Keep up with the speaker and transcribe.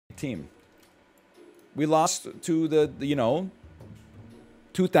team. We lost to the you know,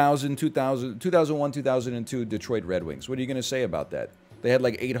 2001, 2002 Detroit Red Wings. What are you going to say about that? They had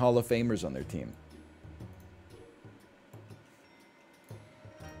like 8 Hall of Famers on their team.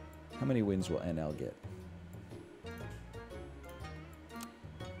 How many wins will NL get?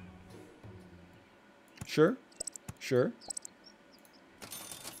 Sure. Sure.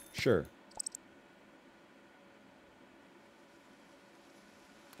 Sure.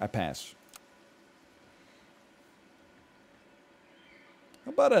 I pass.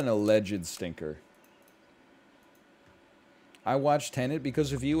 How about an alleged stinker? I watched Tenet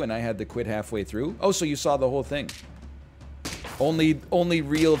because of you and I had to quit halfway through. Oh, so you saw the whole thing. Only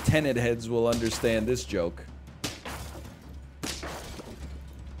real Tenet heads will understand this joke.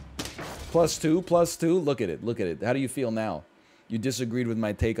 +2, +2. Look at it. Look at it. How do you feel now? You disagreed with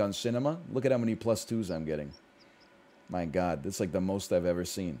my take on cinema? Look at how many +2s I'm getting. My God, that's like the most I've ever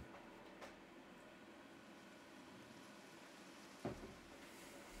seen.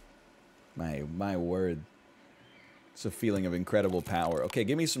 My word. It's a feeling of incredible power. Okay,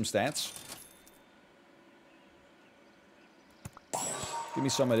 give me some stats. Give me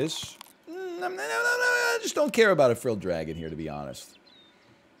some of this. I just don't care about a frilled dragon here, to be honest.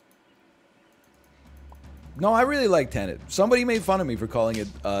 No, I really like Tenet. Somebody made fun of me for calling it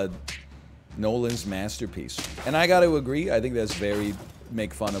Nolan's masterpiece. And I gotta agree, I think that's very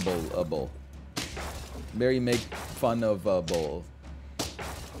make fun of bull. Very make fun of bull.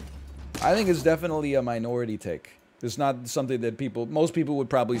 I think it's definitely a minority take. It's not something that most people would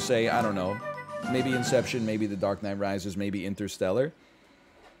probably say, I don't know, maybe Inception, maybe The Dark Knight Rises, maybe Interstellar.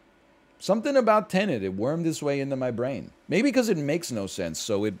 Something about Tenet, it wormed its way into my brain. Maybe because it makes no sense,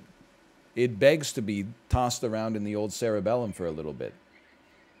 so it begs to be tossed around in the old cerebellum for a little bit.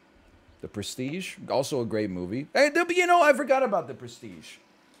 The Prestige, also a great movie. Hey, you know, I forgot about The Prestige.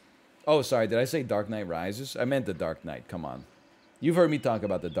 Oh, sorry, did I say Dark Knight Rises? I meant The Dark Knight, come on. You've heard me talk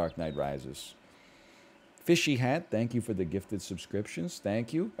about The Dark Knight Rises. Fishy Hat, thank you for the gifted subscriptions.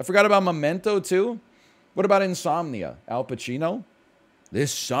 Thank you. I forgot about Memento, too. What about Insomnia? Al Pacino?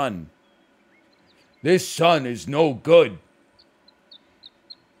 This sun is no good.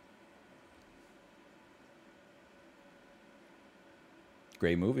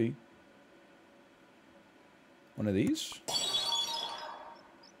 Great movie. One of these?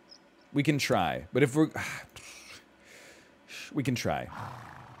 We can try. But if we're... We can try.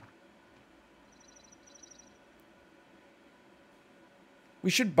 We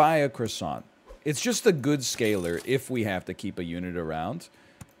should buy a croissant. It's just a good scaler if we have to keep a unit around.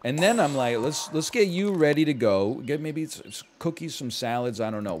 And then I'm like, let's get you ready to go. Get maybe some cookies, some salads.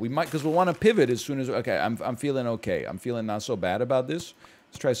 I don't know. We might, because we'll want to pivot as soon as. Okay, I'm feeling okay. I'm feeling not so bad about this.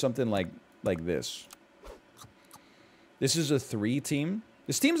 Let's try something like this. This is a 3 team.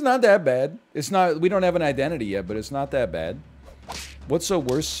 This team's not that bad. It's not. We don't have an identity yet, but it's not that bad. What's a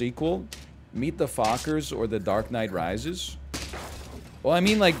worse sequel? Meet the Fockers or The Dark Knight Rises? Well, I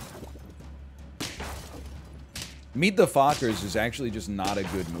mean, like, Meet the Fockers is actually just not a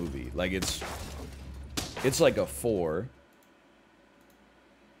good movie. Like, it's like a 4.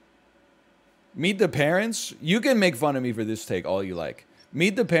 Meet the Parents, you can make fun of me for this take all you like.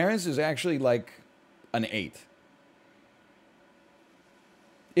 Meet the Parents is actually like an 8.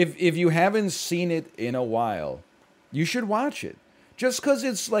 If you haven't seen it in a while, you should watch it. Just because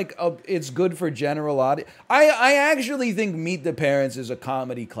it's like it's good for general audience. I actually think Meet the Parents is a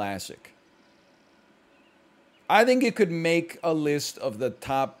comedy classic. I think it could make a list of the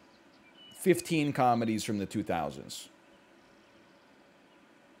top 15 comedies from the 2000s.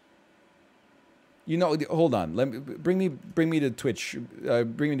 You know, hold on. Bring me to Twitch.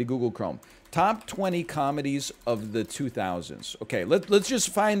 Bring me to Google Chrome. Top 20 comedies of the 2000s. Okay, let's just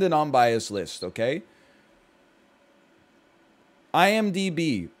find an unbiased list, okay?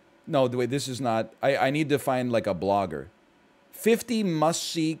 IMDb. No, wait, this is not. I need to find like a blogger. 50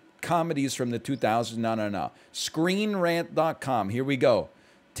 must-see comedies from the 2000s. No. ScreenRant.com. Here we go.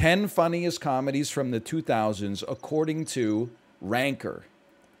 10 funniest comedies from the 2000s according to Ranker.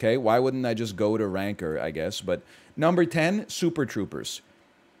 Okay, why wouldn't I just go to Ranker, I guess? But number 10, Super Troopers.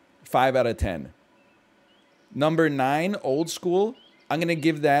 5 out of 10. Number 9, Old School. I'm going to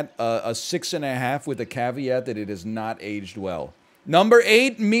give that a 6.5 with a caveat that it has not aged well. Number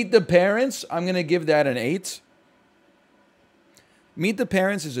 8, Meet the Parents. I'm going to give that an 8. Meet the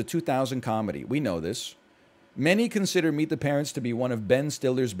Parents is a 2000 comedy. We know this. Many consider Meet the Parents to be one of Ben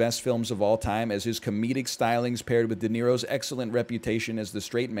Stiller's best films of all time, as his comedic stylings paired with De Niro's excellent reputation as the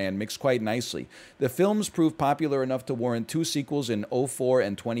straight man mix quite nicely. The films proved popular enough to warrant 2 sequels in 2004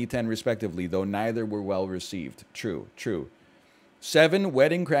 and 2010 respectively, though neither were well received. True. 7,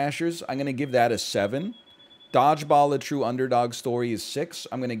 Wedding Crashers. I'm going to give that a 7. Dodgeball, A True Underdog Story is 6.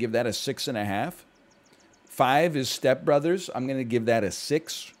 I'm going to give that a 6.5. 5 is Step Brothers. I'm going to give that a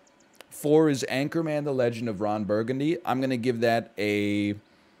 6. 4 is Anchorman, The Legend of Ron Burgundy. I'm going to give that a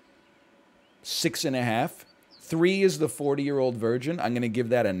 6.5. 3 is The 40-Year-Old Virgin. I'm going to give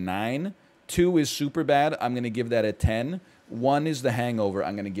that a 9. 2 is Superbad. I'm going to give that a 10. 1 is The Hangover.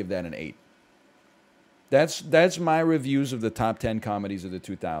 I'm going to give that an 8. That's my reviews of the top 10 comedies of the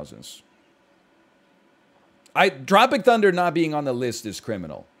 2000s. Tropic Thunder not being on the list is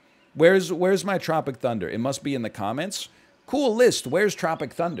criminal. Where's my Tropic Thunder? It must be in the comments. Cool list. Where's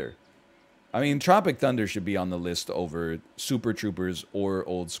Tropic Thunder? I mean, Tropic Thunder should be on the list over Super Troopers or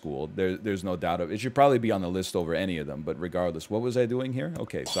Old School. There's no doubt of it. It should probably be on the list over any of them, but regardless. What was I doing here?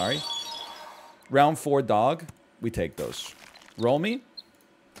 Okay, sorry. Round 4, Dog. We take those. Roll me.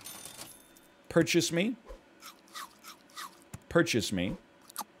 Purchase me. Purchase me.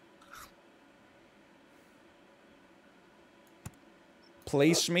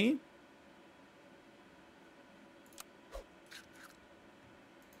 Place me.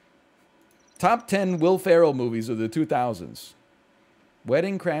 Top 10 Will Ferrell movies of the 2000s.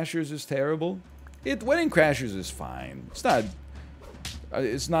 Wedding Crashers is terrible. Wedding Crashers is fine.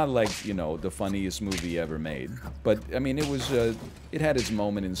 It's not like, you know, the funniest movie ever made. But, I mean, it had its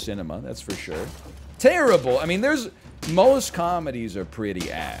moment in cinema, that's for sure. Terrible. I mean, most comedies are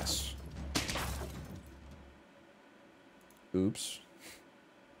pretty ass. Oops.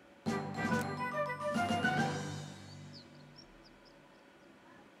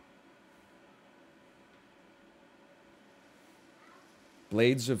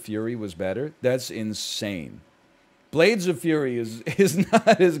 Blades of Fury was better? That's insane. Blades of Fury is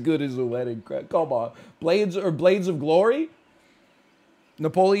not as good as a Wedding Crash. Come on. Blades of Glory?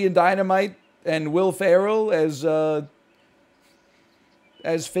 Napoleon Dynamite and Will Ferrell as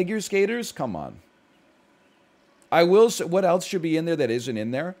figure skaters? Come on. I will say, what else should be in there that isn't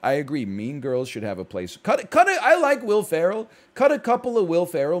in there? I agree. Mean Girls should have a place. Cut it. I like Will Ferrell. Cut a couple of Will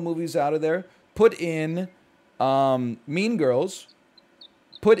Ferrell movies out of there. Put in Mean Girls.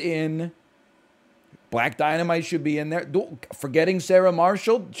 Put in Black Dynamite should be in there. Forgetting Sarah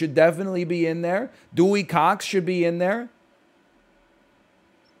Marshall should definitely be in there. Dewey Cox should be in there.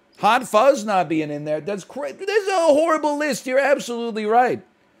 Hot Fuzz not being in there. That's crazy. This is a horrible list. You're absolutely right.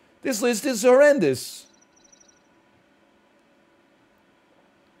 This list is horrendous.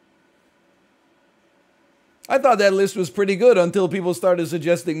 I thought that list was pretty good until people started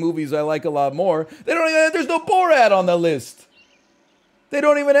suggesting movies I like a lot more. There's no Borat on the list. They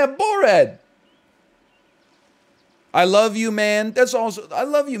don't even have Borat. I Love You, Man. I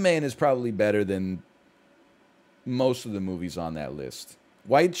Love You, Man is probably better than most of the movies on that list.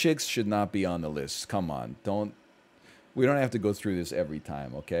 White Chicks should not be on the list. Come on. We don't have to go through this every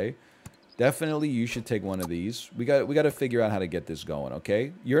time, okay? Definitely you should take one of these. We got to figure out how to get this going,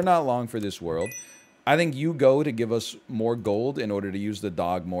 okay? You're not long for this world. I think you go to give us more gold in order to use the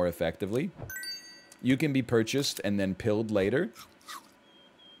dog more effectively. You can be purchased and then pilled later.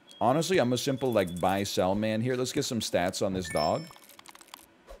 Honestly, I'm a simple, like, buy-sell man here. Let's get some stats on this dog.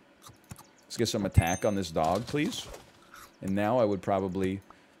 Let's get some attack on this dog, please. And now I would probably...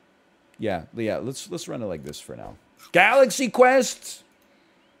 Yeah, let's run it like this for now. Galaxy Quest!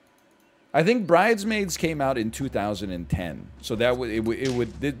 I think Bridesmaids came out in 2010. So that would...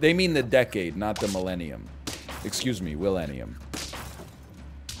 They mean the decade, not the millennium. Excuse me, millennium.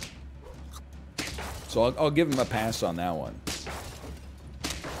 So I'll give him a pass on that one.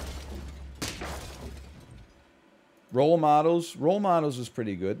 Role Models. Role Models is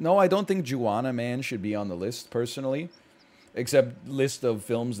pretty good. No, I don't think Juana Man should be on the list, personally. Except list of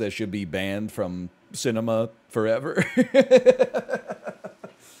films that should be banned from cinema forever.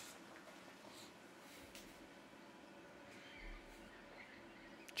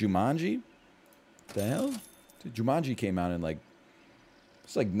 Jumanji? The hell? Dude, Jumanji came out in like...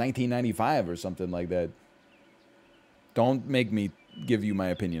 It's like 1995 or something like that. Don't make me give you my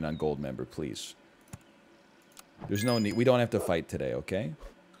opinion on Goldmember, please. There's no need. We don't have to fight today, okay?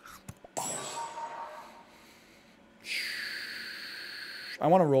 I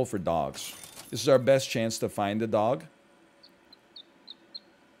want to roll for dogs. This is our best chance to find a dog.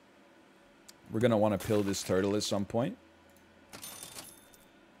 We're going to want to pill this turtle at some point.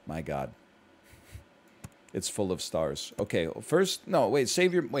 My God. It's full of stars. Okay, first... No, wait,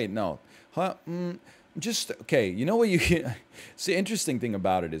 save your... Wait, no. Huh? Just... Okay, you know what you can... See, the interesting thing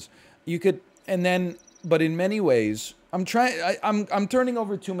about it is... You could... And then... But in many ways, I'm turning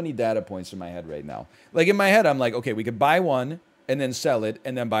over too many data points in my head right now. Like, in my head, I'm like, okay, we could buy one, and then sell it,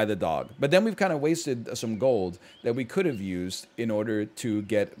 and then buy the dog. But then we've kind of wasted some gold that we could have used in order to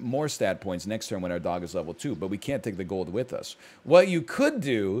get more stat points next turn when our dog is level 2, but we can't take the gold with us. What you could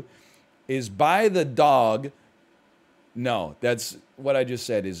do is buy the dog. No, that's what I just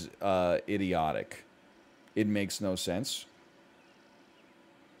said is idiotic. It makes no sense.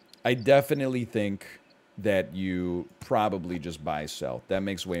 I definitely think that you probably just buy sell. That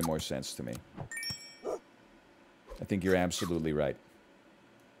makes way more sense to me. I think you're absolutely right.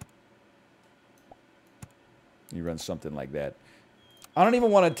 You run something like that. I don't even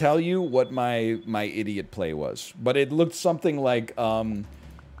want to tell you what my idiot play was, but it looked something like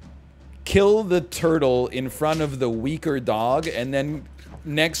kill the turtle in front of the weaker dog, and then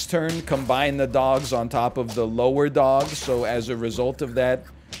next turn combine the dogs on top of the lower dog, so as a result of that,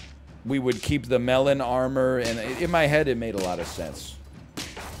 we would keep the melon armor, and in my head it made a lot of sense.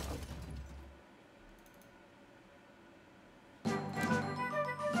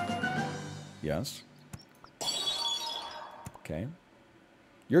 Yes. Okay.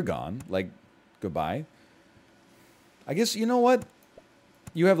 You're gone. Like, goodbye. I guess, you know what?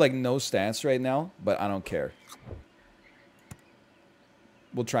 You have, like, no stats right now, but I don't care.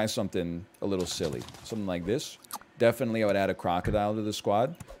 We'll try something a little silly. Something like this. Definitely I would add a crocodile to the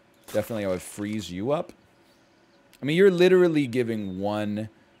squad. Definitely I would freeze you up. I mean, you're literally giving one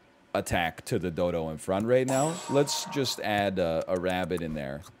attack to the dodo in front right now. Let's just add a rabbit in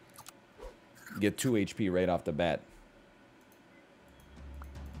there. Get 2 HP right off the bat.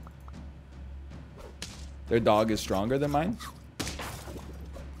 Their dog is stronger than mine?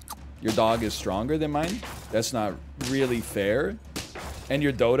 Your dog is stronger than mine? That's not really fair. And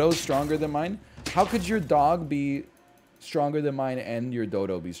your dodo's stronger than mine? How could your dog be stronger than mine and your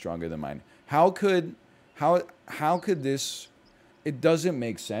dodo be stronger than mine? How could this... It doesn't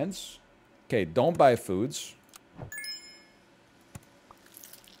make sense. Okay, don't buy foods.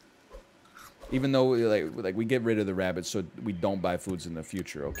 Even though like we get rid of the rabbits so we don't buy foods in the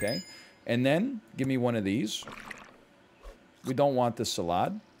future, okay? And then give me one of these. We don't want the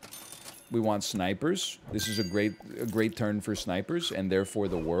salad. We want snipers. This is a great turn for snipers, and therefore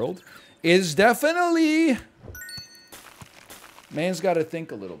the world is definitely... Man's got to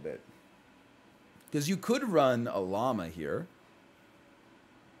think a little bit. Because you could run a llama here.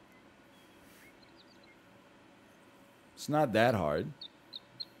 It's not that hard.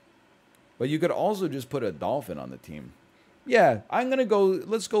 But you could also just put a dolphin on the team. Yeah, I'm going to go...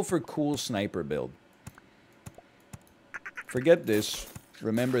 Let's go for cool sniper build. Forget this.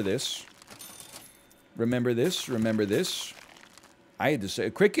 Remember this. Remember this. Remember this. I had to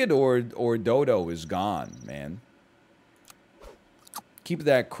say... Cricket or dodo is gone, man. Keep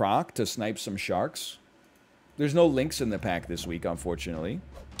that croc to snipe some sharks. There's no lynx in the pack this week, unfortunately.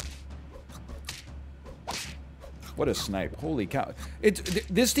 What a snipe. Holy cow.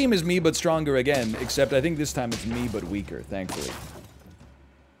 This team is me but stronger again, except I think this time it's me but weaker, thankfully.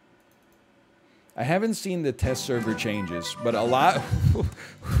 I haven't seen the test server changes, but a lot...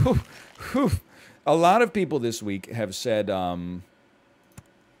 a lot of people this week have said the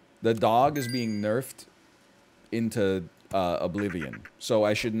dog is being nerfed into oblivion. So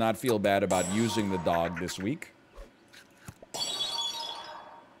I should not feel bad about using the dog this week.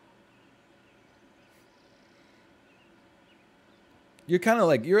 You're kind of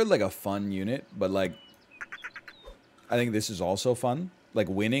like, you're like a fun unit, but like, I think this is also fun. Like,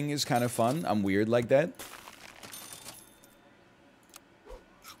 winning is kind of fun. I'm weird like that.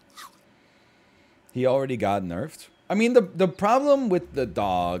 He already got nerfed. I mean, the problem with the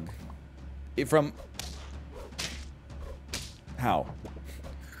dog, how?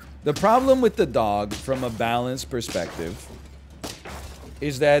 The problem with the dog, from a balanced perspective,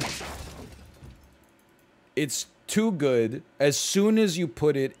 is that it's too good. As soon as you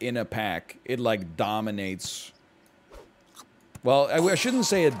put it in a pack, it like dominates. Well, I shouldn't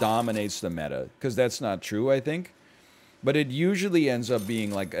say it dominates the meta, because that's not true, I think. But it usually ends up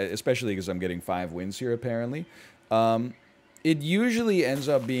being like, especially because I'm getting 5 wins here apparently, it usually ends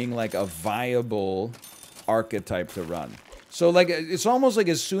up being like a viable archetype to run. So like, it's almost like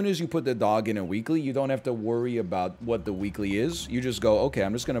as soon as you put the dog in a weekly, you don't have to worry about what the weekly is. You just go, okay,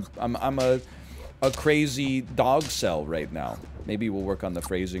 I'm just gonna, I'm a crazy dog cell right now. Maybe we'll work on the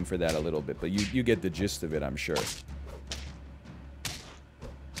phrasing for that a little bit, but you get the gist of it, I'm sure.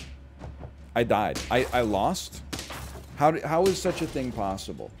 I died. I lost? How is such a thing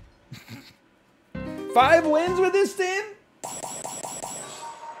possible? 5 wins with this team?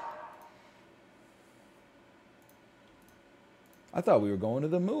 I thought we were going to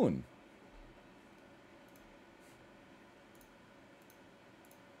the moon.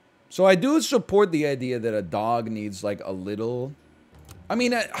 So I do support the idea that a dog needs like a little... I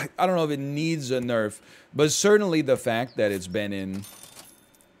mean, I don't know if it needs a nerf, but certainly the fact that it's been in...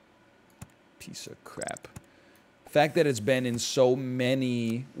 Piece of crap. The fact that it's been in so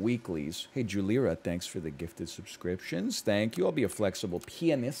many weeklies. Hey, Julira, thanks for the gifted subscriptions. Thank you. I'll be a flexible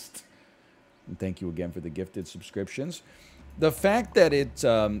pianist. And thank you again for the gifted subscriptions. The fact that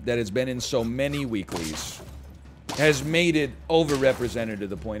it's been in so many weeklies has made it overrepresented to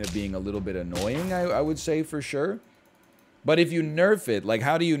the point of being a little bit annoying, I would say, for sure. But if you nerf it, like,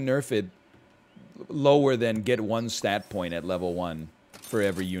 how do you nerf it lower than get 1 stat point at level 1 for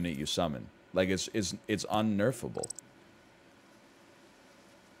every unit you summon? Like, it's unnerfable.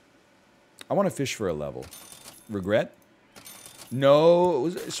 I want to fish for a level. Regret? No, it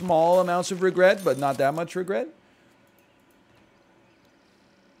was small amounts of regret, but not that much regret.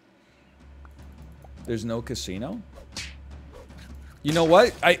 There's no casino? You know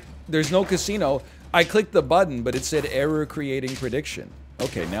what? There's no casino. I clicked the button, but it said error creating prediction.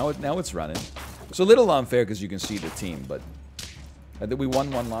 Okay, now it's running. It's a little unfair because you can see the team, but I think we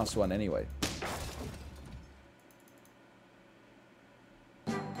won one, lost one anyway.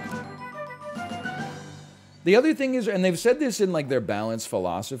 The other thing is, and they've said this in like their balanced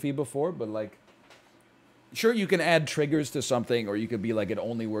philosophy before, but like, sure, you can add triggers to something, or you could be like, it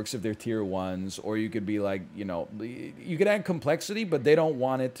only works if they're tier 1s, or you could be like, you know, you could add complexity, but they don't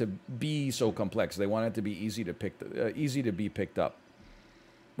want it to be so complex. They want it to be easy to be picked up,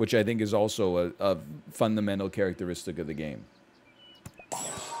 which I think is also a fundamental characteristic of the game.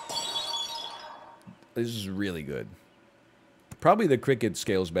 This is really good. Probably the cricket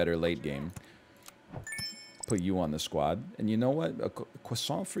scales better late game. Put you on the squad. And you know what? A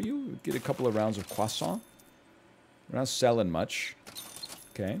croissant for you? Get a couple of rounds of croissant. We're not selling much.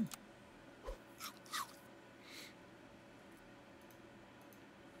 Okay.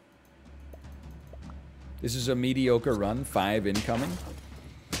 This is a mediocre run. 5 incoming.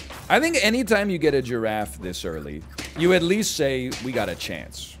 I think anytime you get a giraffe this early, you at least say, we got a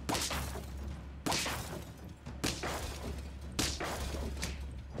chance.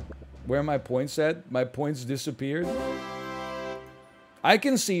 Where are my points at? My points disappeared. I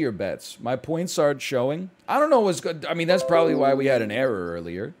can see your bets. My points aren't showing. I don't know what's good. I mean, that's probably why we had an error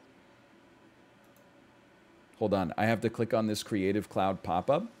earlier. Hold on. I have to click on this Creative Cloud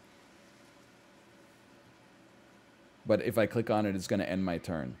pop-up. But if I click on it, it's going to end my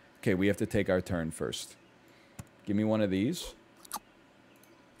turn. Okay, we have to take our turn first. Give me one of these.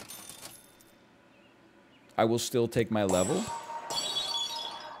 I will still take my level.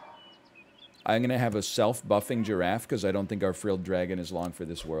 I'm going to have a self-buffing giraffe because I don't think our frilled dragon is long for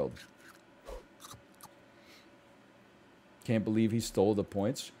this world. Can't believe he stole the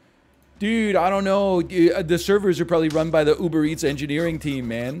points. Dude, I don't know. The servers are probably run by the Uber Eats engineering team,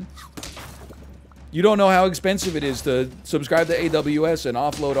 man. You don't know how expensive it is to subscribe to AWS and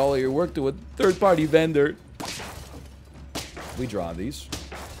offload all of your work to a third-party vendor. We draw these.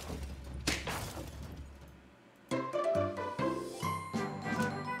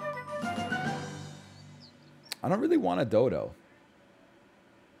 I don't really want a dodo.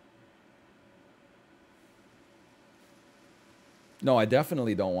 No, I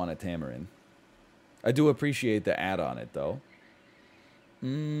definitely don't want a tamarin. I do appreciate the ad on it, though. We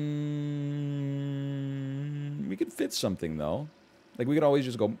could fit something, though. Like, we could always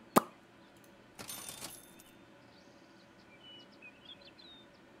just go...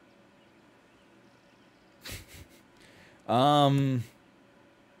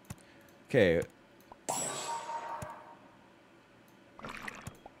 Okay.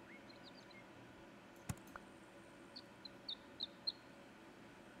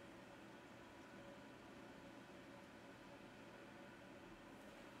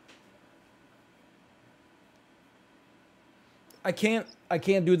 I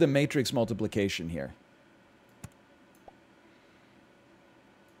can't do the matrix multiplication here.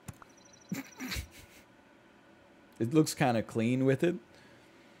 It looks kind of clean with it.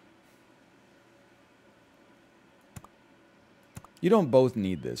 You don't both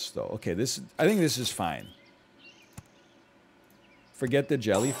need this, though. Okay, I think this is fine. Forget the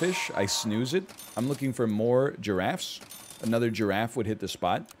jellyfish. I snooze it. I'm looking for more giraffes. Another giraffe would hit the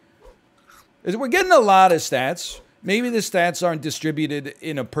spot. We're getting a lot of stats. Maybe the stats aren't distributed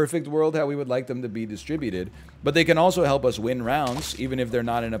in a perfect world how we would like them to be distributed, but they can also help us win rounds, even if they're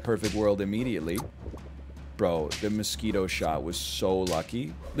not in a perfect world immediately. Bro, the mosquito shot was so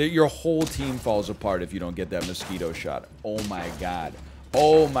lucky. Your whole team falls apart if you don't get that mosquito shot. Oh my god.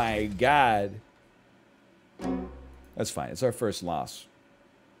 Oh my god. That's fine. It's our first loss.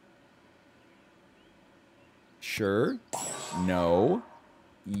 Sure. No.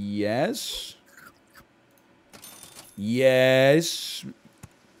 Yes. Yes.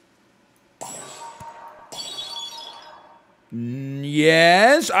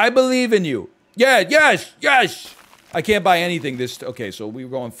 Yes, I believe in you. Yeah, yes, yes. I can't buy anything this... Okay, so we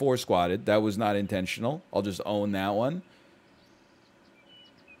were going 4 squatted. That was not intentional. I'll just own that one.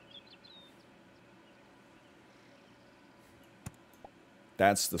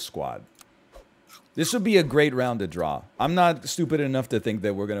 That's the squad. This would be a great round to draw. I'm not stupid enough to think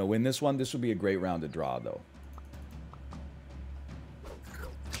that we're going to win this one. This would be a great round to draw, though.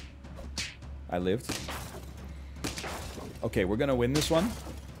 I lived. Okay, we're going to win this one.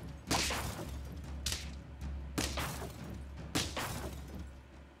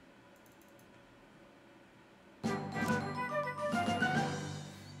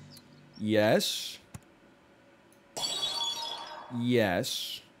 Yes.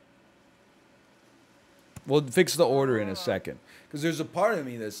 Yes. We'll fix the order in a second. Because there's a part of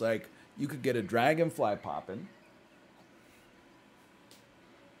me that's like, you could get a dragonfly popping.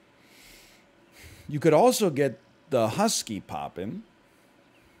 You could also get the husky popping.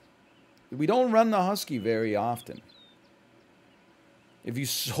 We don't run the husky very often. If you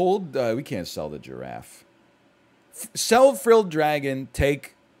sold... we can't sell the giraffe. Sell frilled dragon,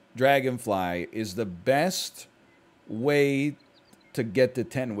 take dragonfly is the best way to get to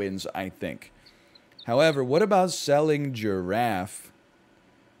 10 wins, I think. However, what about selling giraffe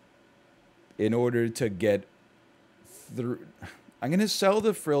in order to get through? I'm going to sell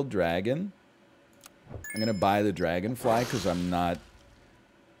the frilled dragon. I'm going to buy the dragonfly because I'm not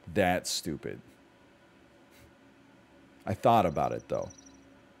that stupid. I thought about it, though.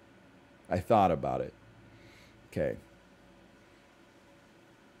 I thought about it. Okay.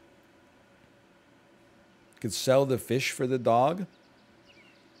 Could sell the fish for the dog.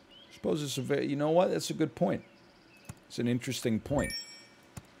 Suppose it's a very... You know what? That's a good point. It's an interesting point.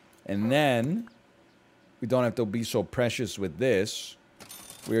 And then, we don't have to be so precious with this.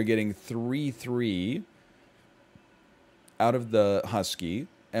 We are getting 3-3 out of the husky.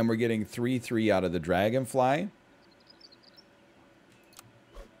 And we're getting 3-3 out of the dragonfly.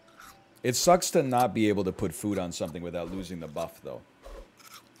 It sucks to not be able to put food on something without losing the buff, though.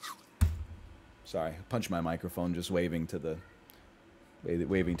 Sorry, punch my microphone, just waving to the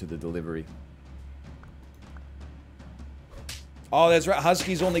delivery. Oh, that's right.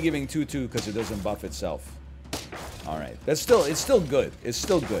 Husky's only giving 2-2 because it doesn't buff itself. All right, it's still good. It's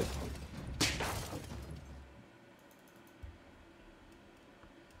still good.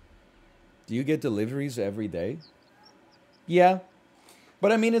 Do you get deliveries every day? Yeah.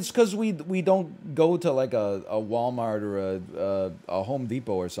 But I mean, it's because we don't go to like a Walmart or a Home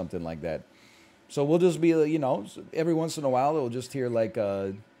Depot or something like that. So we'll just be, you know, every once in a while we'll just hear like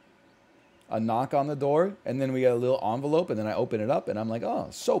a knock on the door, and then we get a little envelope, and then I open it up, and I'm like, oh,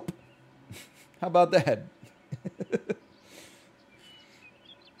 soap. How about that?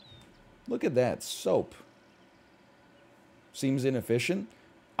 Look at that, soap. Seems inefficient.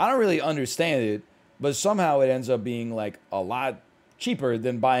 I don't really understand it, but somehow it ends up being like a lot cheaper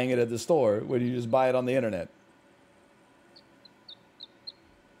than buying it at the store when you just buy it on the internet.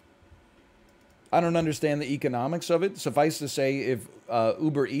 I don't understand the economics of it. Suffice to say, if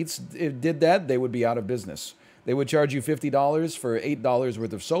Uber Eats did that, they would be out of business. They would charge you $50 for $8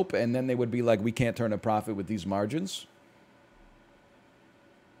 worth of soap, and then they would be like, we can't turn a profit with these margins.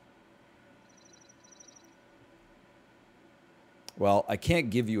 Well, I can't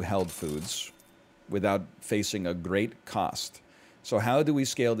give you held foods without facing a great cost. So how do we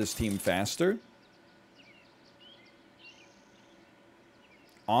scale this team faster?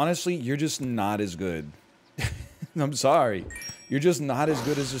 Honestly, you're just not as good. I'm sorry. You're just not as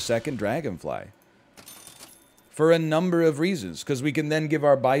good as a second dragonfly. For a number of reasons. Because we can then give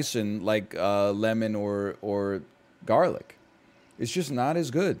our bison like lemon or garlic. It's just not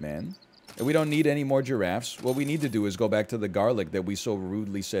as good, man. And we don't need any more giraffes. What we need to do is go back to the garlic that we so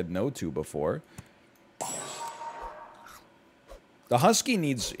rudely said no to before. The husky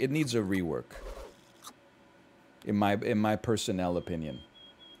needs a rework. In my personnel opinion.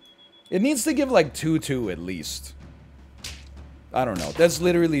 It needs to give like 2-2 at least. I don't know. That's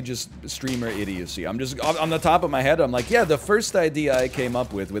literally just streamer idiocy. I'm just, on the top of my head, I'm like, yeah, the first idea I came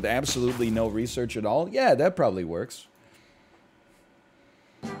up with absolutely no research at all, yeah, that probably works.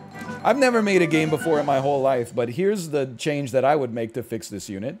 I've never made a game before in my whole life, but here's the change that I would make to fix this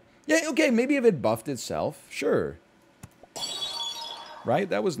unit. Yeah, okay, maybe if it buffed itself, sure. Right?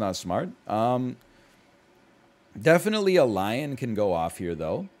 That was not smart. Definitely a lion can go off here,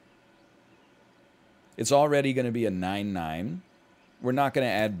 though. It's already going to be a 9-9. We're not going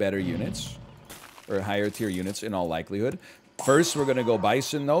to add better units or higher tier units in all likelihood. First, we're going to go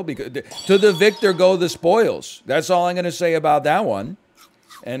Bison, though, because to the victor go the spoils. That's all I'm going to say about that one.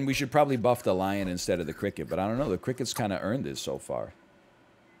 And we should probably buff the lion instead of the cricket, but I don't know. The cricket's kind of earned this so far.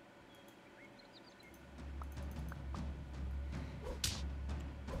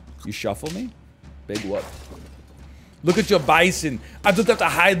 You shuffle me? Big what? Look at your bison. I don't have to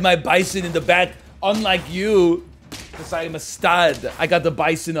hide my bison in the back, unlike you. Because I am a stud. I got the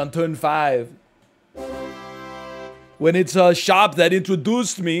bison on turn 5. When it's a shop that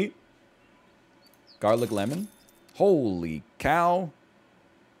introduced me. Garlic lemon? Holy cow.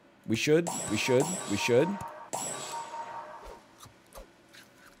 We should. This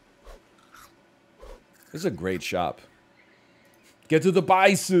is a great shop. Get to the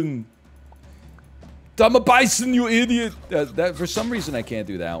bison. I'm a bison, you idiot. That for some reason I can't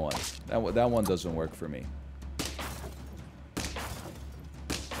do that one. That one doesn't work for me.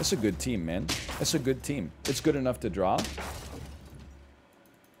 That's a good team, man. That's a good team. It's good enough to draw.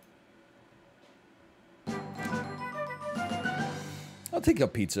 I'll take a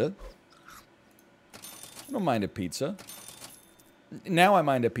pizza. I don't mind a pizza. Now I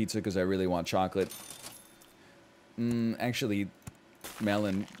mind a pizza because I really want chocolate. Actually,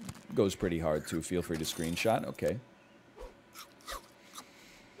 melon goes pretty hard too. Feel free to screenshot. Okay.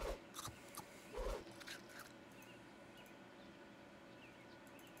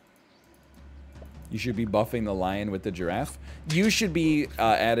 You should be buffing the lion with the giraffe. You should be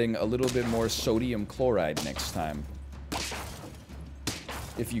adding a little bit more sodium chloride next time.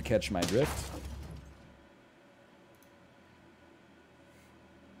 If you catch my drift.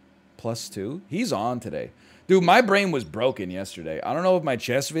 +2. He's on today. Dude, my brain was broken yesterday. I don't know if my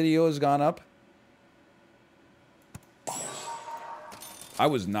chess video has gone up. I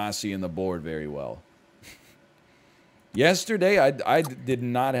was not seeing the board very well. Yesterday, I did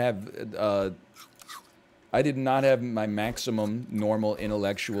not have my maximum normal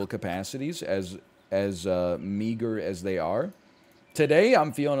intellectual capacities as meager as they are. Today,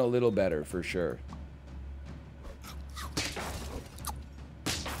 I'm feeling a little better for sure.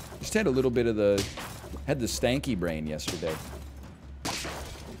 Just had a little bit of the stanky brain yesterday.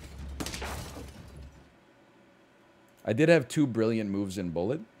 I did have 2 brilliant moves in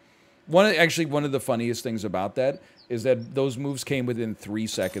Bullet. Actually, one of the funniest things about that is that those moves came within 3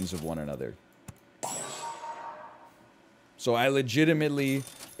 seconds of one another. So I legitimately...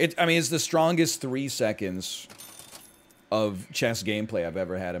 I mean, it's the strongest 3 seconds of chess gameplay I've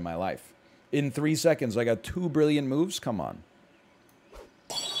ever had in my life. In 3 seconds, I got 2 brilliant moves? Come on.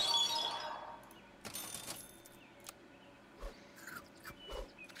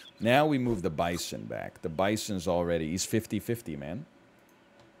 Now we move the bison back. The bison's already... He's 50-50, man.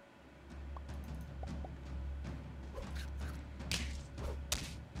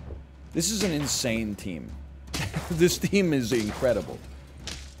 This is an insane team. This team is incredible.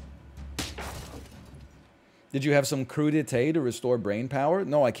 Did you have some crudité to restore brain power?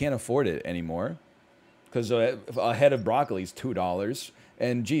 No, I can't afford it anymore. Because a head of broccoli is $2.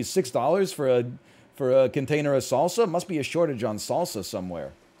 And, geez, $6 for a container of salsa? Must be a shortage on salsa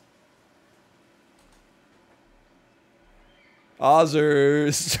somewhere.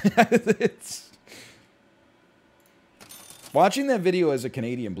 Ozzers. Watching that video as a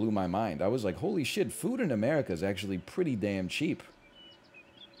Canadian blew my mind. I was like, holy shit, food in America is actually pretty damn cheap.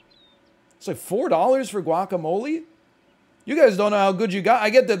 It's like $4 for guacamole? You guys don't know how good you got.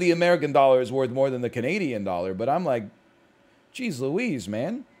 I get that the American dollar is worth more than the Canadian dollar, but I'm like, geez Louise,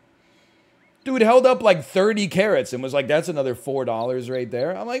 man. Dude held up like 30 carrots and was like, that's another $4 right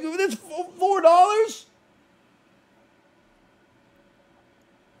there. I'm like, that's $4?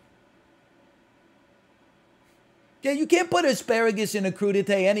 Yeah, you can't put asparagus in a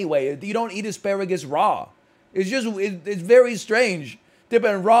crudité anyway. You don't eat asparagus raw. It's very strange.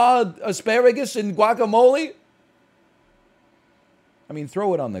 Dipping raw asparagus in guacamole? I mean,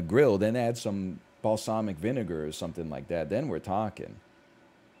 throw it on the grill, then add some balsamic vinegar or something like that. Then we're talking.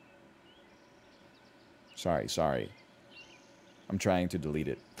 Sorry. I'm trying to delete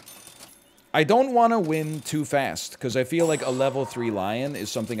it. I don't want to win too fast, because I feel like a level 3 lion is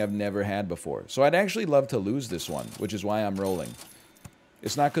something I've never had before. So I'd actually love to lose this one, which is why I'm rolling.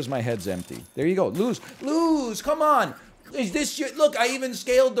 It's not because my head's empty. There you go. Lose! Come on! Is this your... Look, I even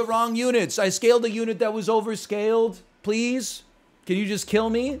scaled the wrong units. I scaled a unit that was overscaled. Please? Can you just kill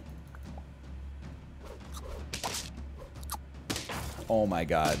me? Oh my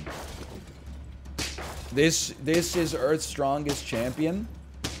god. This is Earth's strongest champion?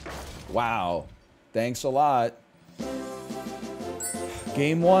 Wow. Thanks a lot.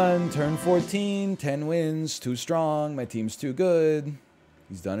 Game 1, turn 14, 10 wins, too strong, my team's too good.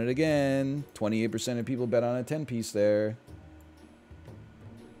 He's done it again. 28% of people bet on a 10-piece there.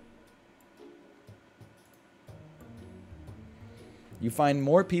 You find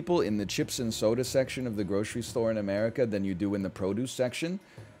more people in the chips and soda section of the grocery store in America than you do in the produce section.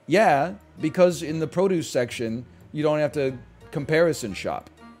 Yeah, because in the produce section, you don't have to comparison shop.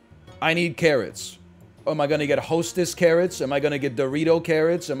 I need carrots. Am I going to get Hostess carrots? Am I going to get Dorito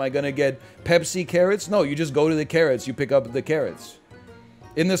carrots? Am I going to get Pepsi carrots? No, you just go to the carrots. You pick up the carrots.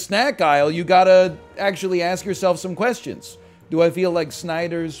 In the snack aisle, you got to actually ask yourself some questions. Do I feel like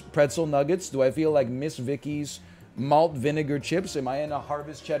Snyder's pretzel nuggets? Do I feel like Miss Vicky's malt vinegar chips? Am I in a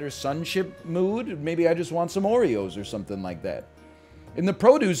Harvest Cheddar Sun Chip mood? Maybe I just want some Oreos or something like that. In the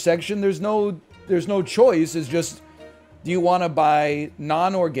produce section, there's no choice. It's just, do you want to buy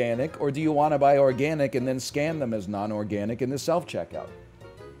non-organic or do you want to buy organic and then scan them as non-organic in the self-checkout?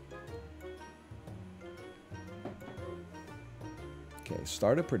 Okay,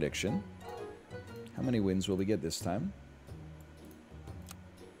 start a prediction. How many wins will we get this time?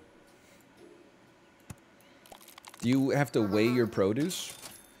 Do you have to weigh your produce?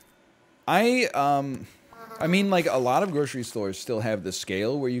 I mean, like, a lot of grocery stores still have the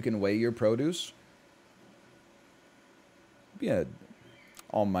scale where you can weigh your produce. Yeah,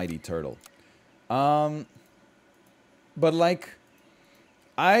 almighty turtle. But, like,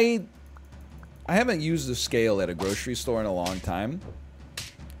 I haven't used the scale at a grocery store in a long time.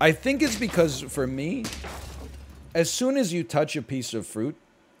 I think it's because, for me, as soon as you touch a piece of fruit,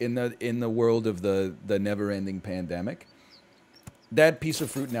 in the world of the never-ending pandemic, that piece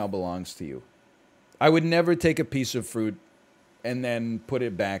of fruit now belongs to you. I would never take a piece of fruit and then put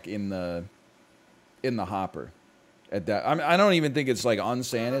it back in the hopper. At that, I don't even think it's like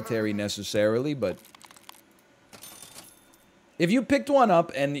unsanitary necessarily, but if you picked one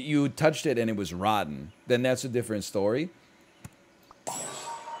up and you touched it and it was rotten, then that's a different story.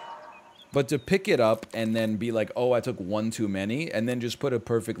 But to pick it up and then be like, oh, I took one too many, and then just put a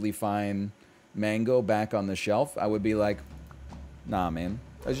perfectly fine mango back on the shelf, I would be like, nah, man.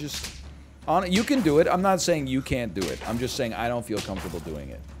 I just, you can do it. I'm not saying you can't do it. I'm just saying I don't feel comfortable doing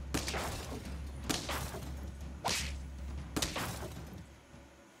it.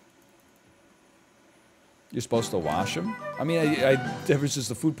 You're supposed to wash them? I mean, ever since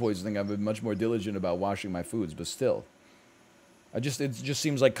the food poisoning, I've been much more diligent about washing my foods, but still. It just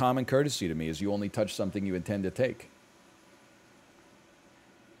seems like common courtesy to me, is you only touch something you intend to take.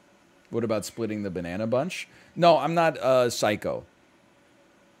 What about splitting the banana bunch? No, I'm not psycho.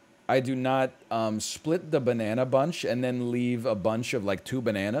 I do not split the banana bunch and then leave a bunch of like 2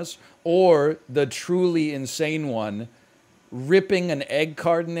 bananas. Or the truly insane one, ripping an egg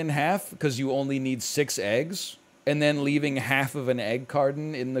carton in half because you only need 6 eggs, and then leaving half of an egg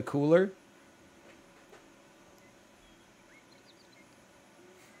carton in the cooler.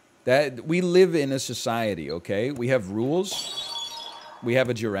 That we live in a society, okay? We have rules. We have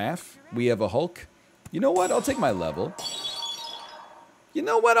a giraffe. We have a Hulk. You know what? I'll take my level. You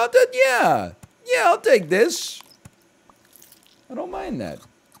know what? Yeah, I'll take this. I don't mind that.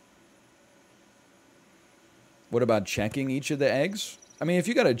 What about checking each of the eggs? I mean, if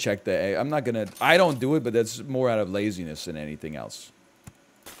you gotta check the egg, I don't do it, but that's more out of laziness than anything else.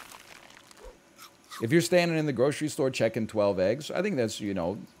 If you're standing in the grocery store checking 12 eggs, I think that's, you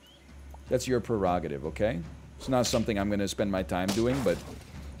know, that's your prerogative, okay? It's not something I'm going to spend my time doing, but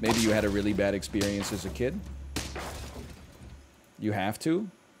maybe you had a really bad experience as a kid. You have to.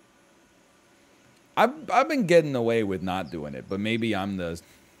 I've been getting away with not doing it, but maybe I'm the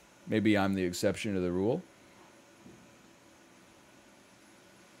exception to the rule.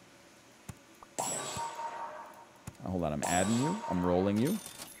 Hold on, I'm adding you. I'm rolling you.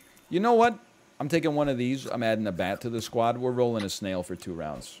 You know what? I'm taking one of these. I'm adding a bat to the squad. We're rolling a snail for 2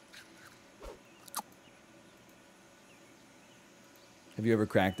 rounds. Have you ever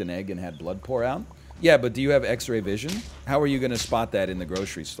cracked an egg and had blood pour out? Yeah, but do you have X-ray vision? How are you going to spot that in the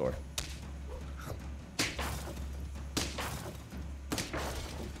grocery store?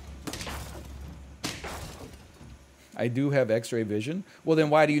 I do have X-ray vision. Well, then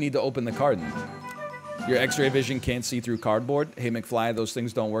why do you need to open the carton? Your X-ray vision can't see through cardboard? Hey, McFly, those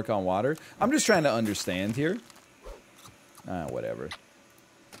things don't work on water? I'm just trying to understand here. Whatever.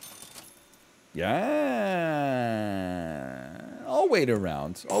 Yeah. I'll wait a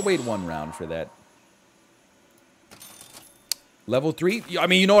round. I'll wait 1 round for that. Level 3? I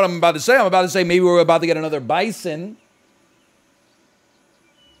mean, you know what I'm about to say? I'm about to say maybe we're about to get another bison.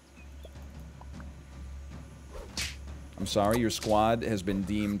 I'm sorry, your squad has been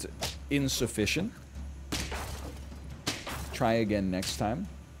deemed insufficient. Try again next time.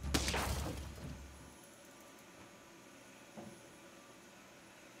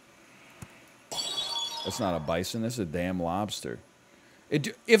 That's not a bison, that's a damn lobster.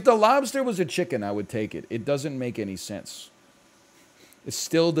 If the lobster was a chicken, I would take it. It doesn't make any sense. It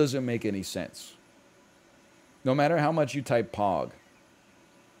still doesn't make any sense. No matter how much you type Pog.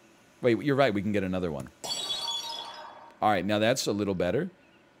 Wait, you're right. We can get another one. All right, now that's a little better.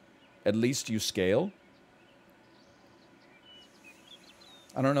 At least you scale.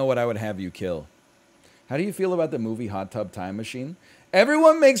 I don't know what I would have you kill. How do you feel about the movie Hot Tub Time Machine?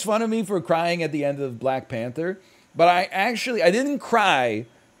 Everyone makes fun of me for crying at the end of Black Panther. But I didn't cry,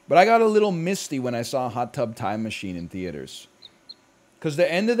 but I got a little misty when I saw Hot Tub Time Machine in theaters. Because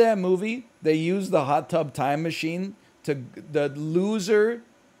the end of that movie, they used the Hot Tub Time Machine to... The loser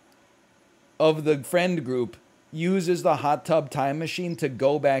of the friend group uses the Hot Tub Time Machine to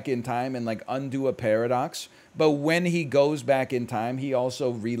go back in time and, like, undo a paradox. But when he goes back in time, he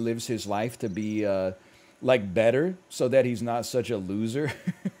also relives his life to be, like, better, so that he's not such a loser.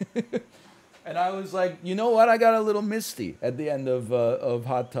 And I was like, you know what? I got a little misty at the end of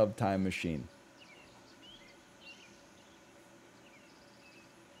Hot Tub Time Machine.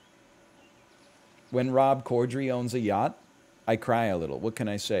 When Rob Corddry owns a yacht, I cry a little. What can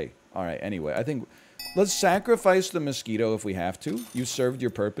I say? All right, anyway, I think let's sacrifice the mosquito if we have to. You served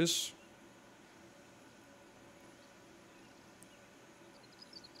your purpose.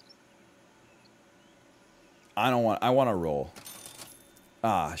 I want to roll.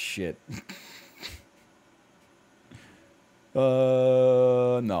 Ah, shit.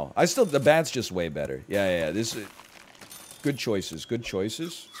 No. The bat's just way better. Yeah. This is good choices. Good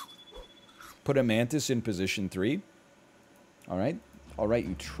choices. Put a mantis in position 3. All right. All right,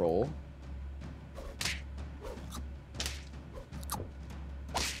 you troll.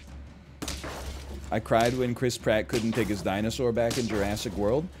 I cried when Chris Pratt couldn't take his dinosaur back in Jurassic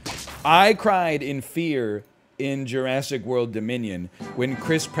World. I cried in fear in Jurassic World Dominion when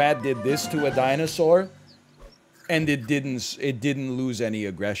Chris Pratt did this to a dinosaur and it didn't lose any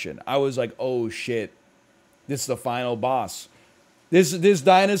aggression. I was like, oh shit, this is the final boss. This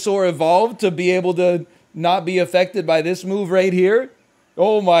dinosaur evolved to be able to not be affected by this move right here.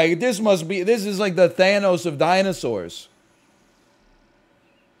 Oh my, this is like the Thanos of dinosaurs.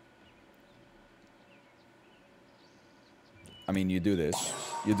 I mean, you do this.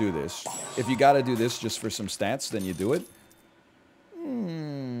 You do this. If you gotta do this just for some stats, then you do it.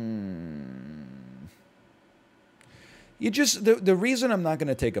 The reason I'm not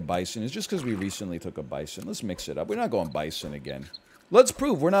gonna take a bison is just because we recently took a bison. Let's mix it up. We're not going bison again. Let's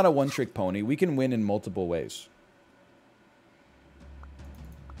prove we're not a one-trick pony. We can win in multiple ways.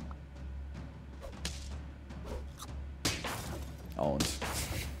 Owned.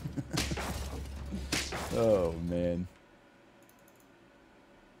 Oh, man.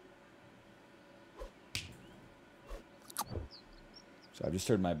 So I've just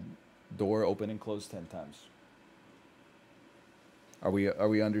heard my door open and close 10 times. Are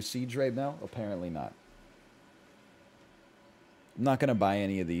we under siege right now? Apparently not. I'm not going to buy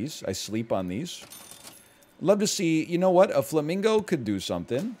any of these. I sleep on these. Love to see, you know what? A flamingo could do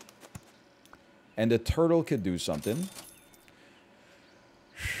something. And a turtle could do something.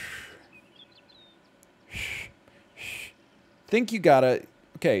 Think you gotta...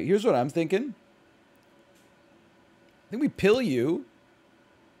 Okay, here's what I'm thinking. I think we pill you.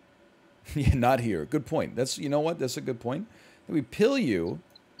 Yeah, not here. Good point. That's, you know what? That's a good point. I think we pill you.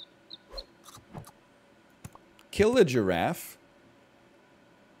 Kill a giraffe.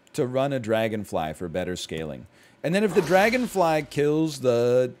 To run a dragonfly for better scaling. And then if the dragonfly kills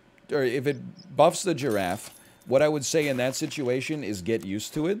the... Or if it buffs the giraffe, what I would say in that situation is get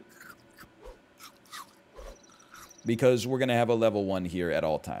used to it. Because we're going to have a level 1 here at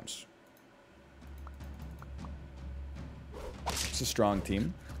all times. It's a strong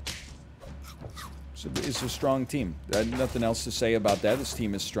team. It's a strong team. Nothing else to say about that. This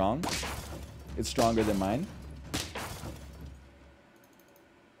team is strong. It's stronger than mine.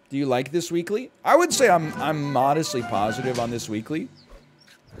 Do you like this weekly? I would say I'm modestly positive on this weekly.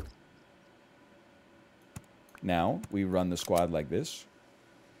 Now, we run the squad like this.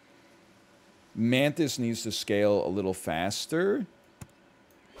 Mantis needs to scale a little faster.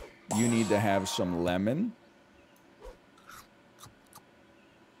 You need to have some lemon.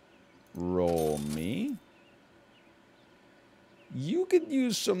 Roll me. You could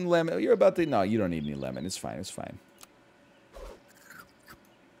use some lemon. You're about to... No, you don't need any lemon. It's fine. It's fine.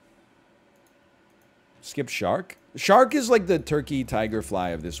 Skip shark. Shark is like the turkey tiger fly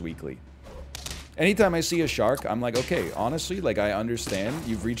of this weekly. Anytime I see a shark, I'm like, okay, honestly, like I understand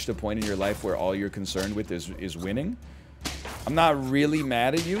you've reached a point in your life where all you're concerned with is winning. I'm not really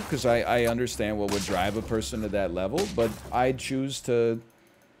mad at you because I understand what would drive a person to that level, but I choose to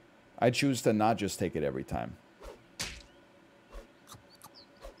not just take it every time.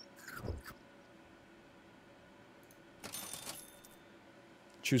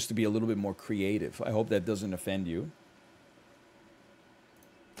 choose to be a little bit more creative. I hope that doesn't offend you.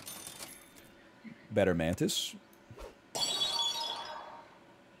 Better Mantis.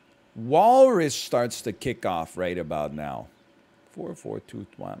 Walrus starts to kick off right about now. 4, 4, 2,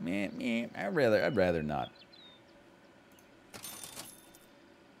 1. Meh. I'd rather not.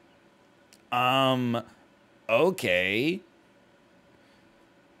 Okay.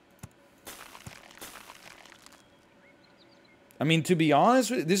 I mean, to be honest,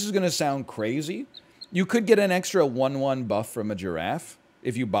 this is going to sound crazy. You could get an extra 1/1 buff from a giraffe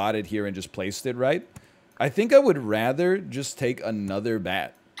if you bought it here and just placed it right. I think I would rather just take another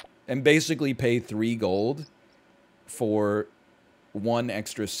bat and basically pay 3 gold for 1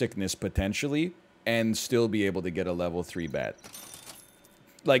 extra sickness potentially and still be able to get a level 3 bat.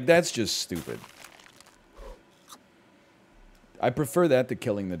 Like, that's just stupid. I prefer that to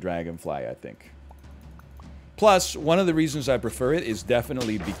killing the dragonfly, I think. Plus, one of the reasons I prefer it is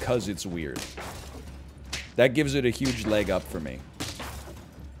definitely because it's weird. That gives it a huge leg up for me.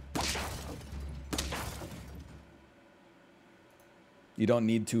 You don't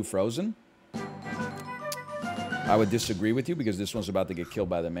need 2 frozen? I would disagree with you because this one's about to get killed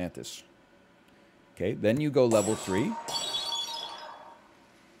by the mantis. Okay, then you go level 3.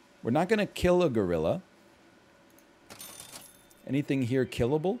 We're not going to kill a gorilla. Anything here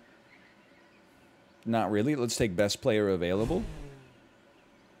killable? Not really. Let's take best player available.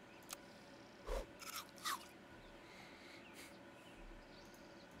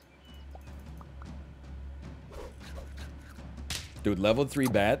 Dude, level 3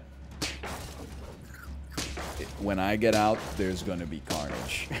 bat. When I get out, there's going to be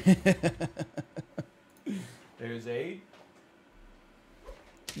carnage. There's a...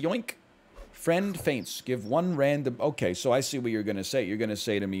 Yoink. Friend faints. Give 1 random... Okay, so I see what you're going to say. You're going to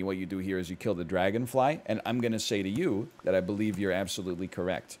say to me what you do here is you kill the dragonfly, and I'm going to say to you that I believe you're absolutely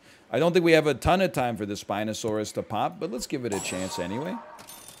correct. I don't think we have a ton of time for the Spinosaurus to pop, but let's give it a chance anyway.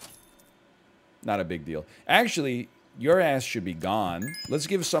 Not a big deal. Actually, your ass should be gone. Let's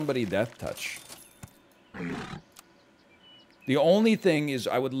give somebody Death Touch. The only thing is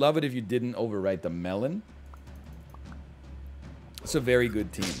I would love it if you didn't overwrite the melon. It's a very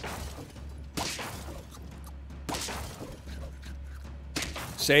good team.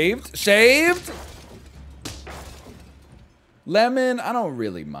 Saved. Saved! Lemon, I don't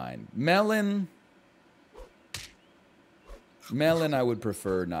really mind. Melon. Melon, I would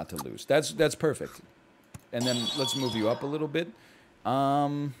prefer not to lose. That's perfect. And then let's move you up a little bit.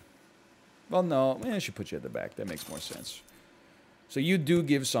 Well, no. I should put you at the back. That makes more sense. So you do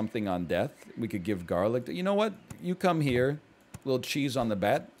give something on death. We could give garlic. You know what? You come here. A little cheese on the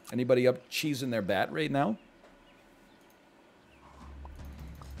bat. Anybody up cheese in their bat right now?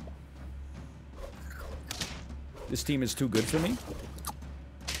 This team is too good for me.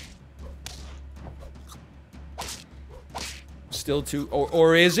 Still too...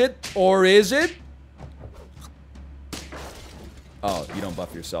 Or is it? Or is it? Oh, you don't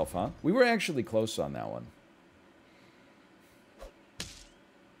buff yourself, huh? We were actually close on that one.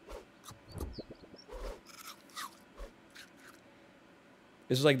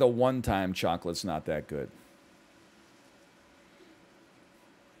 This is like the one time chocolate's not that good.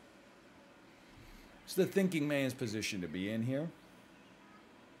 It's the thinking man's position to be in here.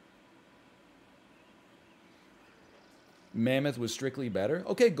 Mammoth was strictly better.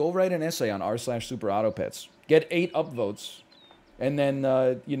 Okay, go write an essay on r/superautopets. Get 8 upvotes. And then,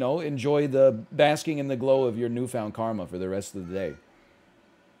 you know, enjoy the basking in the glow of your newfound karma for the rest of the day.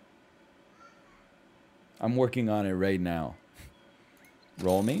 I'm working on it right now.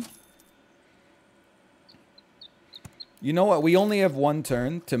 Roll me. You know what? We only have 1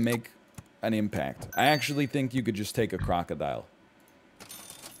 turn to make an impact. I actually think you could just take a crocodile.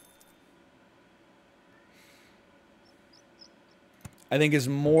 I think it's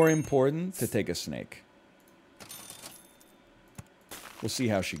more important to take a snake. We'll see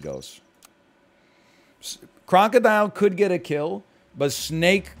how she goes. Crocodile could get a kill, but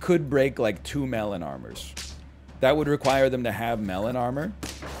snake could break like 2 melon armors. That would require them to have melon armor.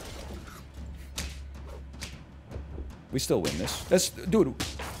 We still win this. That's, dude,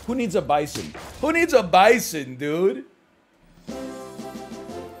 who needs a bison? Who needs a bison, dude?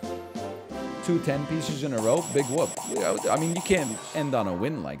 2 10 pieces in a row? Big whoop. I mean, you can't end on a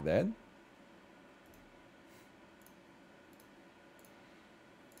win like that.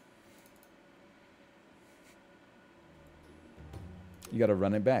 You got to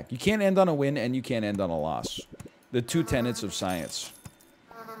run it back. You can't end on a win and you can't end on a loss. The 2 tenets of science.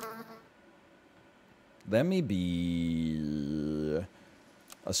 Let me be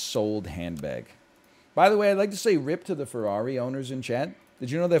a sold handbag. By the way, I'd like to say rip to the Ferrari owners in chat. Did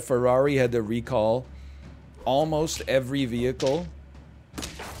you know that Ferrari had to recall almost every vehicle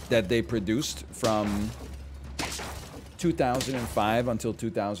that they produced from 2005 until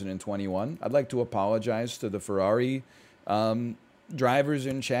 2021? I'd like to apologize to the Ferrari drivers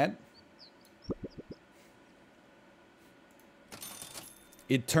in chat.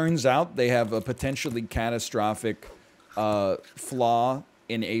 It turns out they have a potentially catastrophic flaw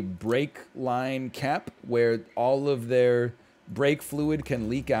in a brake line cap where all of their brake fluid can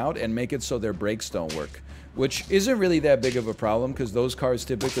leak out and make it so their brakes don't work, which isn't really that big of a problem because those cars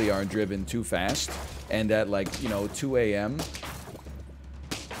typically aren't driven too fast and at, like, you know, 2 a.m.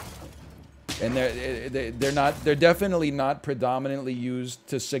 And they're definitely not predominantly used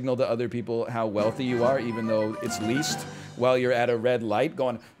to signal to other people how wealthy you are, even though it's leased while you're at a red light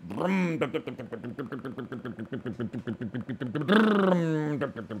going.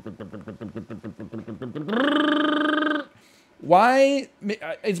 Why?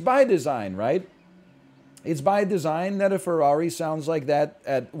 It's by design, right? It's by design that a Ferrari sounds like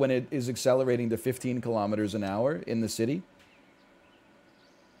that when it is accelerating to 15 kilometers an hour in the city.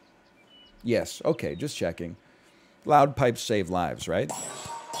 Yes, okay, just checking. Loud pipes save lives, right?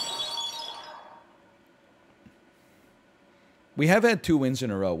 We have had 2 wins in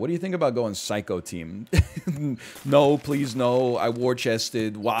a row. What do you think about going Psycho Team? No, please no. I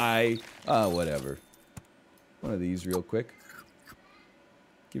war-chested. Why? Whatever. One of these real quick.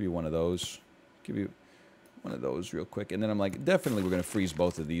 Give you one of those. Give you one of those real quick. And then I'm like, definitely we're going to freeze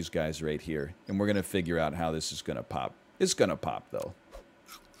both of these guys right here. And we're going to figure out how this is going to pop. It's going to pop, though.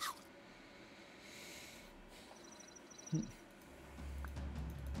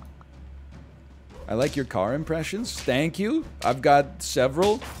 I like your car impressions. Thank you. I've got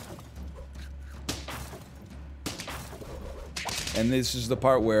several. And this is the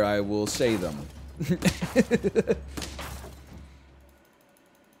part where I will say them.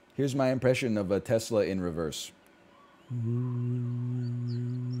 Here's my impression of a Tesla in reverse.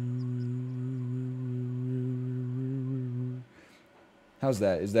 How's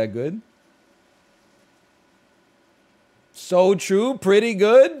that? Is that good? So true. Pretty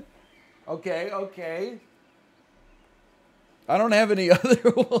good. Okay, okay. I don't have any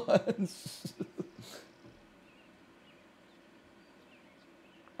other ones.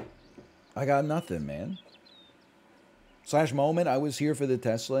 I got nothing, man. Slash moment, I was here for the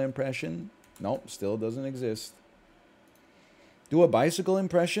Tesla impression. Nope, still doesn't exist. Do a bicycle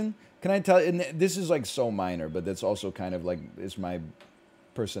impression? Can I tell you, and this is like so minor, but that's also kind of like, is my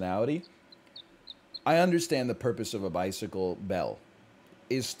personality. I understand the purpose of a bicycle bell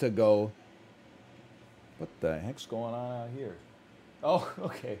is to go, what the heck's going on out here? Oh,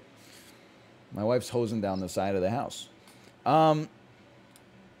 okay. My wife's hosing down the side of the house. I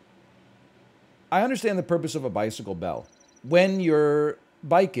understand the purpose of a bicycle bell. When you're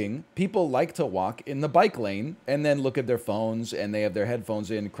biking, people like to walk in the bike lane and then look at their phones, and they have their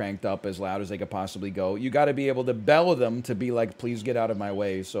headphones in, cranked up as loud as they could possibly go. You got to be able to bell them to be like, please get out of my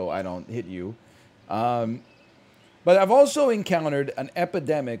way so I don't hit you. But I've also encountered an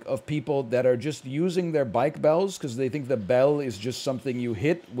epidemic of people that are just using their bike bells because they think the bell is just something you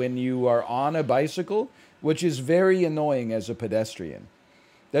hit when you are on a bicycle, which is very annoying as a pedestrian.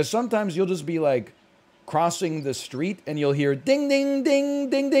 There's sometimes you'll just be like crossing the street and you'll hear ding, ding, ding,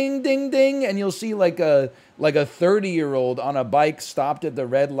 ding, ding, ding, ding, and you'll see like a 30-year-old on a bike stopped at the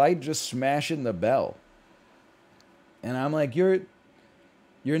red light just smashing the bell. And I'm like, you're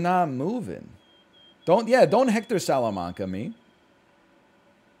not moving. Don't Hector Salamanca me.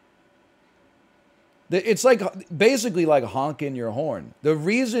 It's like basically like honking your horn. The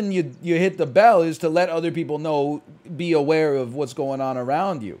reason you hit the bell is to let other people know, be aware of what's going on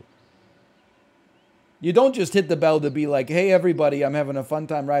around you. You don't just hit the bell to be like, hey, everybody, I'm having a fun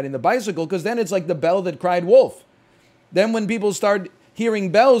time riding the bicycle, because then it's like the bell that cried wolf. Then when people start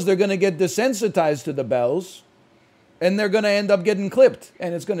hearing bells, they're going to get desensitized to the bells, and they're going to end up getting clipped,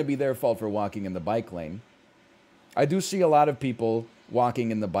 and it's going to be their fault for walking in the bike lane. I do see a lot of people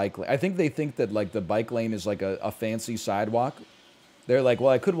walking in the bike lane. I think they think that like the bike lane is like a fancy sidewalk. They're like, well,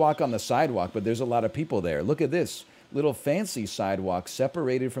 I could walk on the sidewalk, but there's a lot of people there. Look at this little fancy sidewalk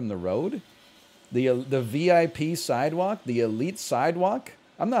separated from the road. The VIP sidewalk, the elite sidewalk.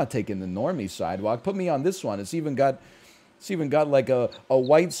 I'm not taking the normie sidewalk. Put me on this one. It's even got like a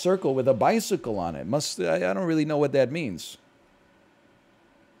white circle with a bicycle on it. I don't really know what that means.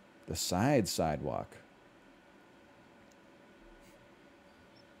 The side sidewalk.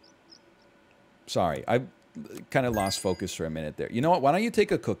 Sorry, I kind of lost focus for a minute there. You know what? Why don't you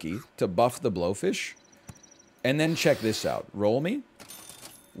take a cookie to buff the blowfish, and then check this out. Roll me.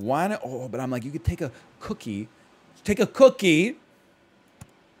 Why not? Oh, but I'm like, you could take a cookie. Take a cookie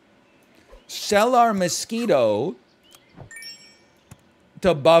sell our mosquito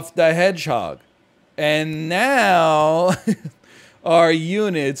to buff the hedgehog. And now our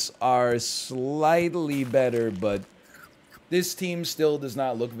units are slightly better, but this team still does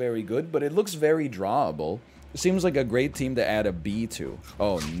not look very good, but it looks very drawable. It seems like a great team to add a B to.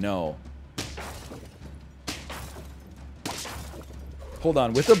 Oh no. Hold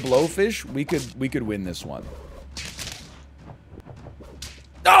on, with a blowfish, we could win this one.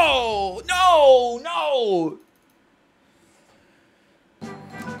 No! No! No!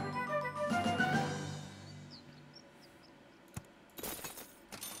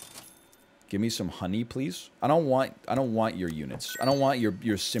 Give me some honey, please. I don't want your units. I don't want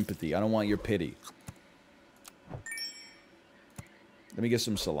your sympathy. I don't want your pity. Let me get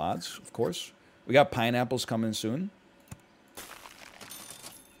some salads, of course. We got pineapples coming soon.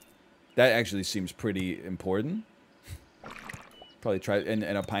 That actually seems pretty important. Probably try and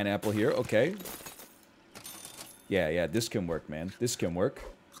a pineapple here. Okay. Yeah, this can work, man. This can work.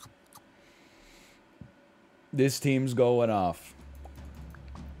 This team's going off.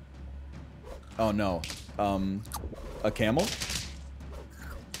 Oh no. A camel?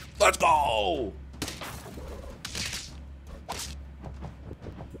 Let's go!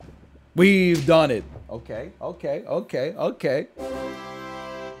 We've done it. Okay.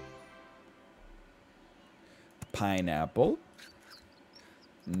 Pineapple.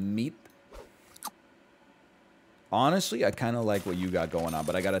 Meat. Honestly, I kind of like what you got going on,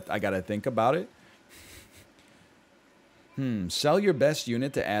 but I gotta think about it. Sell your best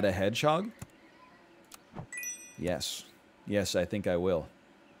unit to add a hedgehog? Yes. Yes, I think I will.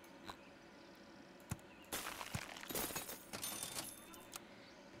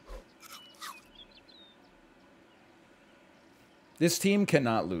 This team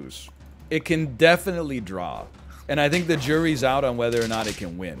cannot lose. It can definitely draw. And I think the jury's out on whether or not it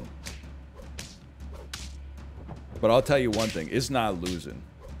can win. But I'll tell you one thing. It's not losing.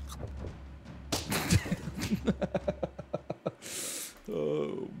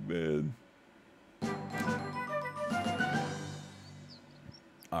 Oh, man.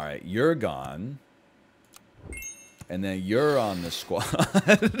 All right, you're gone. And then you're on the squad.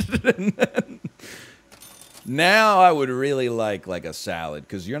 And then, now I would really like a salad,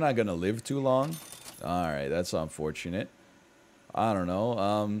 because you're not going to live too long. All right, that's unfortunate. I don't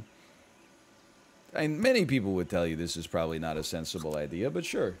know. And many people would tell you this is probably not a sensible idea, but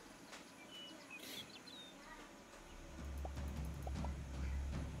sure.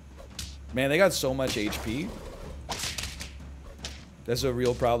 Man, they got so much HP. That's a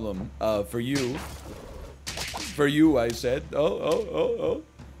real problem for you. For you, I said. Oh.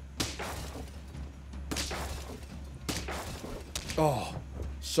 Oh,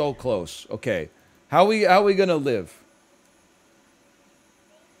 so close. Okay. How we gonna live?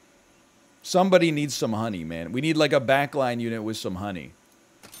 Somebody needs some honey, man. We need like a backline unit with some honey.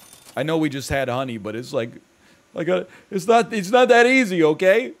 I know we just had honey, but it's it's not that easy,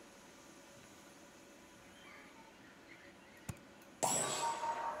 okay?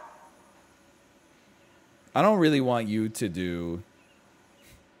 I don't really want you to do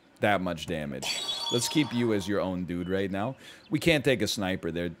that much damage. Let's keep you as your own dude right now. We can't take a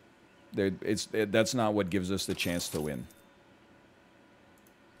sniper. That's not what gives us the chance to win.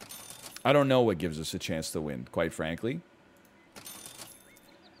 I don't know what gives us a chance to win, quite frankly.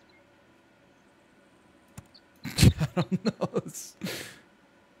 I don't know.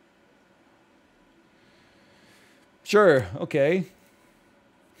 Sure, okay.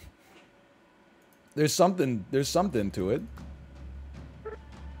 There's something to it.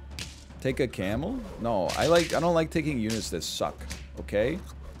 Take a camel? No, I don't like taking units that suck, okay?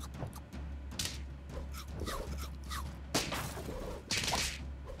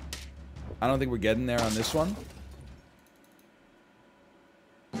 I don't think we're getting there on this one.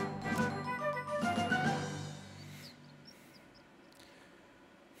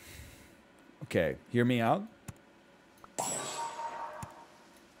 Okay, hear me out.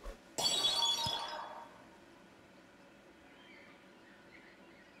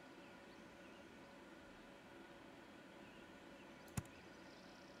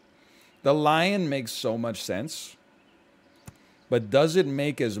 The lion makes so much sense. But does it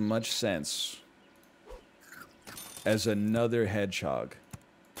make as much sense as another hedgehog?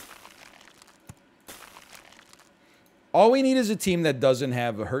 All we need is a team that doesn't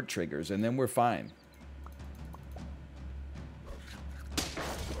have hurt triggers, and then we're fine.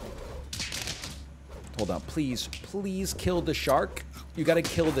 Hold on, please kill the shark. You gotta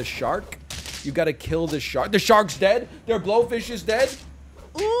kill the shark. You gotta kill the shark. The shark's dead. Their blowfish is dead.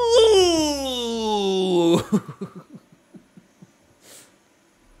 Ooh.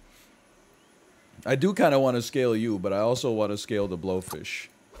 I do kind of want to scale you, but I also want to scale the blowfish.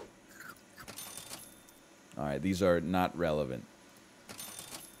 Alright, these are not relevant.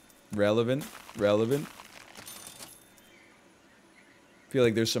 Relevant. Feel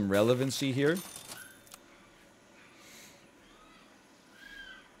like there's some relevancy here.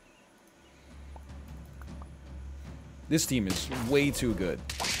 This team is way too good.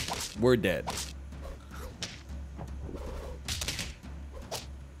 We're dead.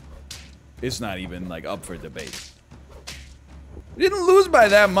 It's not even, like, up for debate. We didn't lose by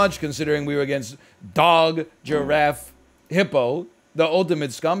that much, considering we were against Dog, Giraffe, Hippo, the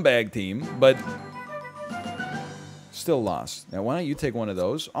ultimate scumbag team, but still lost. Now, why don't you take one of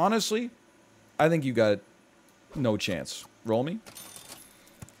those? Honestly, I think you got no chance. Roll me.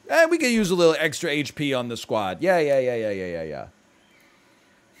 And we could use a little extra HP on the squad. Yeah.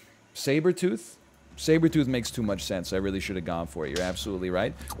 Sabretooth? Sabretooth makes too much sense. I really should have gone for it. You're absolutely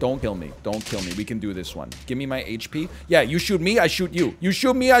right. Don't kill me. Don't kill me. We can do this one. Give me my HP. Yeah, you shoot me, I shoot you. You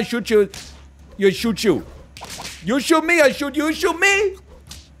shoot me, I shoot you. You shoot you. You shoot me, I shoot you. You shoot me,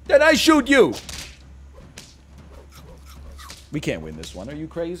 then I shoot you. We can't win this one. Are you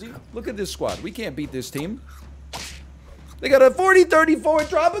crazy? Look at this squad. We can't beat this team. They got a 40-34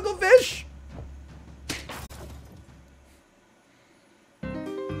 tropical fish.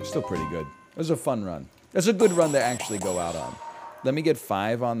 Still pretty good. It was a fun run. That's a good run to actually go out on. Let me get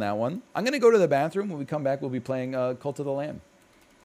 5 on that one. I'm going to go to the bathroom. When we come back, we'll be playing Cult of the Lamb.